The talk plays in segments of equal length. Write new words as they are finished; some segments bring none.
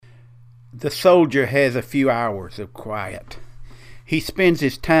The soldier has a few hours of quiet. He spends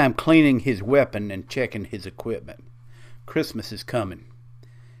his time cleaning his weapon and checking his equipment. Christmas is coming.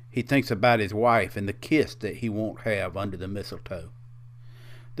 He thinks about his wife and the kiss that he won't have under the mistletoe.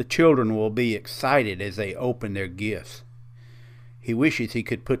 The children will be excited as they open their gifts. He wishes he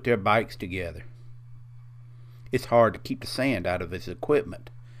could put their bikes together. It's hard to keep the sand out of his equipment.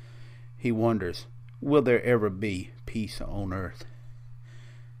 He wonders, will there ever be peace on earth?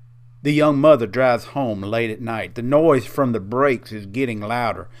 The young mother drives home late at night. The noise from the brakes is getting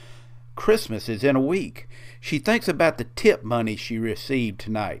louder. Christmas is in a week. She thinks about the tip money she received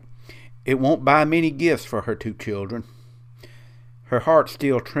tonight. It won't buy many gifts for her two children. Her heart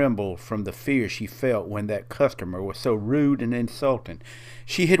still trembled from the fear she felt when that customer was so rude and insulting.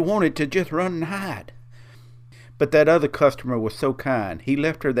 She had wanted to just run and hide. But that other customer was so kind. He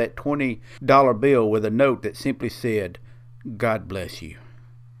left her that $20 bill with a note that simply said, "God bless you."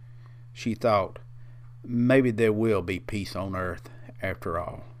 She thought, maybe there will be peace on earth after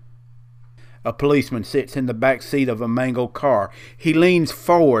all. A policeman sits in the back seat of a mangled car. He leans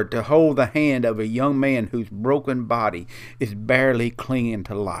forward to hold the hand of a young man whose broken body is barely clinging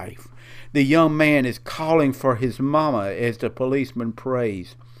to life. The young man is calling for his mama as the policeman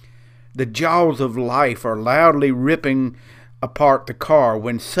prays. The jaws of life are loudly ripping apart the car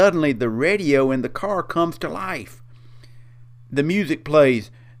when suddenly the radio in the car comes to life. The music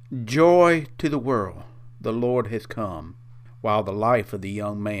plays, "Joy to the world, the Lord has come," while the life of the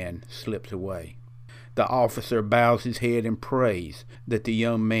young man slips away. The officer bows his head and prays that the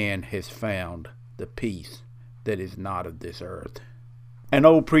young man has found the peace that is not of this earth. An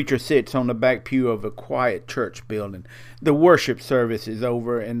old preacher sits on the back pew of a quiet church building. The worship service is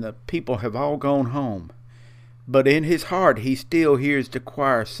over and the people have all gone home. But in his heart he still hears the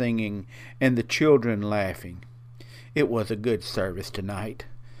choir singing and the children laughing. It was a good service tonight.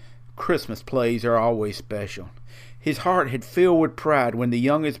 Christmas plays are always special. His heart had filled with pride when the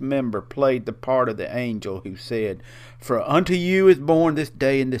youngest member played the part of the angel who said, "For unto you is born this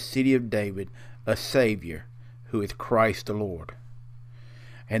day in the city of David a Savior, who is Christ the Lord."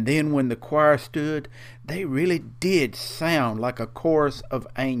 And then when the choir stood, they really did sound like a chorus of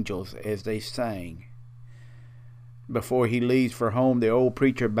angels as they sang. Before he leaves for home, the old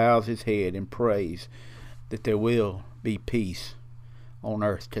preacher bows his head and prays that there will be peace on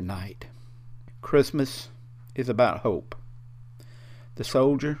earth tonight. Christmas is about hope. The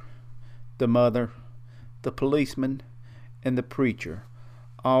soldier, the mother, the policeman, and the preacher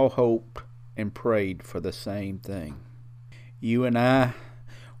all hoped and prayed for the same thing. You and I,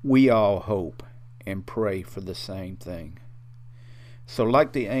 we all hope and pray for the same thing. So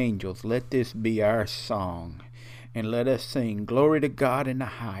like the angels, let this be our song, and let us sing glory to God in the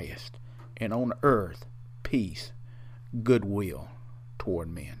highest, and on earth peace, goodwill toward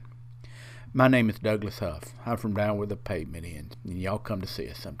men. My name is Douglas Huff. I'm from down where the pavement ends, and y'all come to see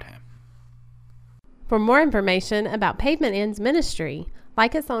us sometime. For more information about Pavement Ends Ministry,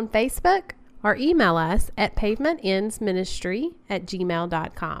 like us on Facebook or email us at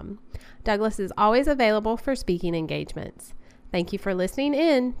pavementendsministry@gmail.com. Douglas is always available for speaking engagements. Thank you for listening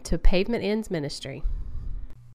in to Pavement Ends Ministry.